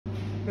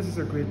This is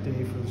a great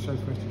day for the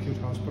South West Acute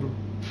Hospital.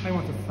 I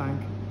want to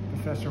thank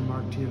Professor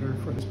Mark Taylor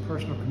for his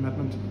personal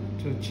commitment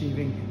to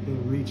achieving the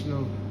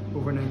regional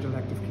overnight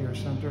elective care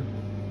centre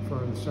for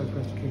the South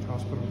West Acute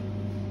Hospital.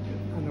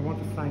 And I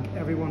want to thank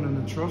everyone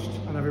in the Trust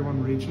and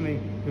everyone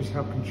regionally who's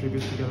helped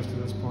contribute to get us to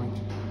this point.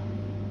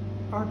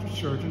 Our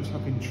surgeons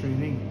have been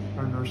training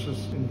our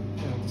nurses in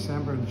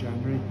December and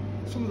January.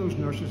 Some of those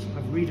nurses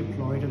have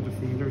redeployed into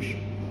theatres,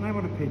 and I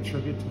want to pay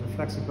tribute to the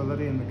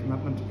flexibility and the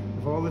commitment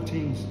of all the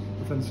teams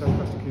within South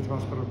West Acute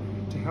Hospital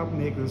to help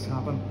make this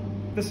happen.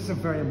 This is a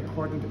very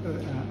important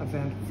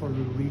event for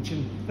the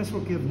region. This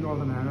will give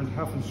Northern Ireland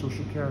Health and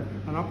Social Care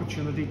an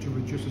opportunity to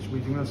reduce its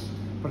waiting list,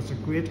 but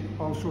it's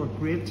also a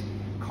great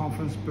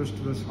confidence boost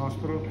to this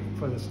hospital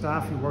for the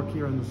staff who work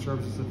here and the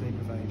services that they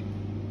provide.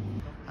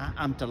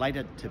 I'm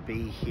delighted to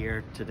be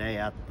here today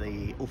at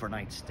the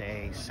overnight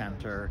stay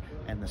centre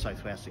in the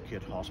South West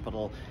Acute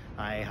Hospital.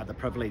 I had the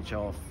privilege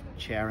of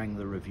chairing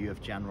the review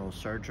of general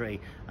surgery,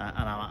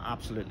 and I'm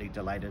absolutely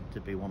delighted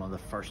to be one of the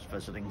first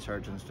visiting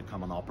surgeons to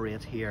come and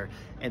operate here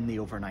in the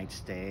overnight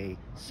stay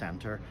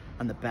centre.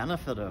 And the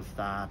benefit of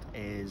that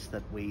is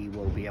that we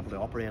will be able to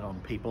operate on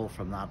people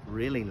from that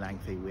really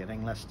lengthy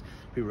waiting list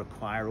who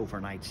require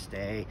overnight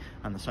stay,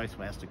 and the South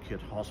West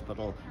Acute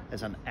Hospital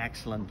is an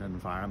excellent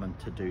environment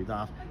to do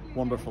that.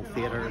 Wonderful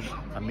theatres,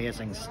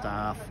 amazing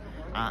staff,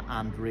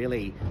 and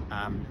really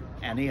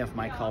any of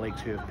my colleagues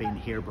who have been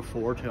here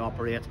before to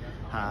operate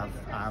have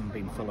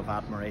been full of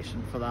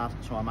admiration for that.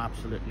 So I'm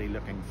absolutely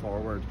looking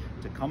forward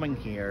to coming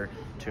here,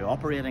 to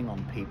operating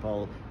on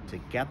people, to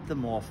get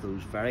them off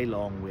those very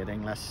long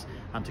waiting lists,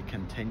 and to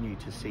continue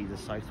to see the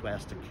South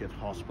West Acute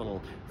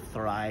Hospital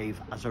thrive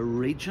as a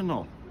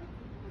regional,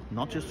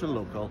 not just a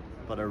local,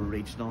 but a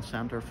regional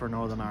centre for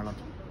Northern Ireland.